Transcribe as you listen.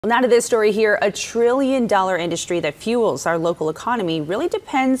Now to this story here, a $1 trillion industry that fuels our local economy really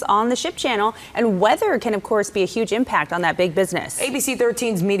depends on the Ship Channel, and weather can of course be a huge impact on that big business. ABC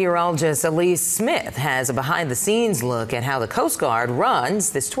 13's meteorologist Elise Smith has a behind the scenes look at how the Coast Guard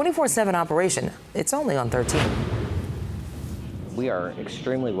runs this 24/7 operation. It's only on 13. We are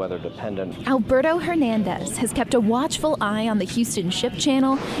extremely weather dependent. Alberto Hernandez has kept a watchful eye on the Houston Ship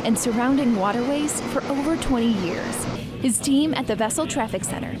Channel and surrounding waterways for over 20 years. His team at the Vessel Traffic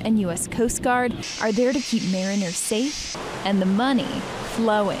Center and U.S. Coast Guard are there to keep mariners safe and the money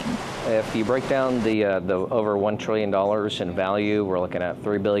flowing. If you break down the over $1 trillion in value, we're looking at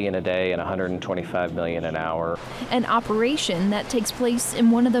 $3 billion a day and $125 million an hour. An operation that takes place in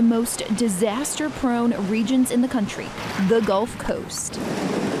one of the most disaster-prone regions in the country, the Gulf Coast.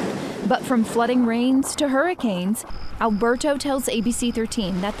 But from flooding rains to hurricanes, Alberto tells ABC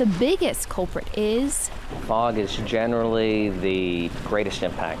 13 that the biggest culprit is fog is generally the greatest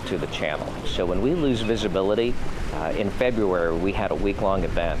impact to the channel. So when we lose visibility, in February we had a week-long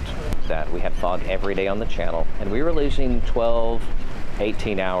event that we had fog every day on the channel, and we were losing 12,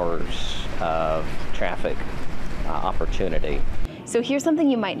 18 hours of traffic opportunity. So here's something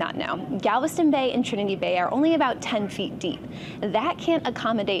you might not know. Galveston Bay and Trinity Bay are only about 10 feet deep. That can't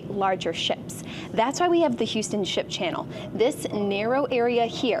accommodate larger ships. That's why we have the Houston Ship Channel. This narrow area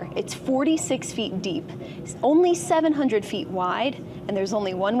here, it's 46 feet deep, only 700 feet wide, and there's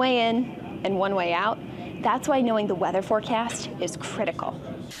only one way in and one way out. That's why knowing the weather forecast is critical.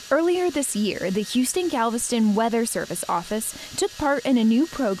 Earlier this year, the Houston-Galveston Weather Service office took part in a new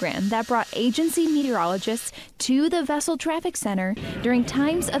program that brought agency meteorologists to the Vessel Traffic Center during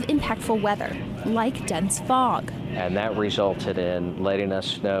times of impactful weather, like dense fog. And that resulted in letting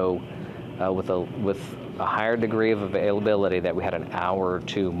us know with a higher degree of availability that we had an hour or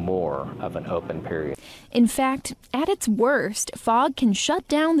two more of an open period. In fact, at its worst, fog can shut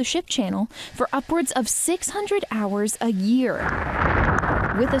down the Ship Channel for upwards of 600 hours a year.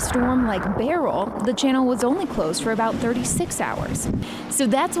 With a storm like Beryl, the channel was only closed for about 36 hours. So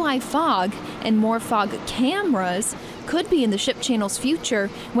that's why fog and more fog cameras could be in the Ship Channel's future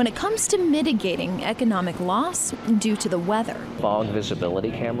when it comes to mitigating economic loss due to the weather. Fog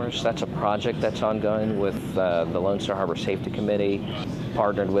visibility cameras, that's a project that's ongoing with the Lone Star Harbor Safety Committee,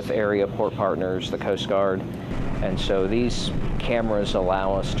 partnered with area port partners, the Coast Guard. And so these cameras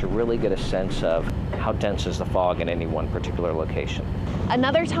allow us to really get a sense of how dense is the fog in any one particular location.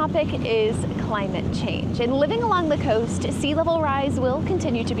 Another topic is climate change. And living along the coast, sea level rise will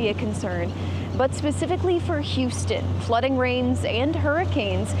continue to be a concern. But specifically for Houston, flooding rains and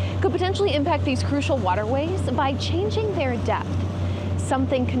hurricanes could potentially impact these crucial waterways by changing their depth.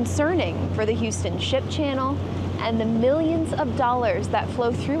 Something concerning for the Houston Ship Channel and the millions of dollars that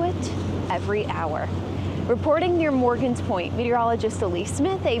flow through it every hour. Reporting near Morgan's Point, meteorologist Elise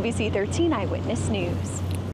Smith, ABC 13 Eyewitness News.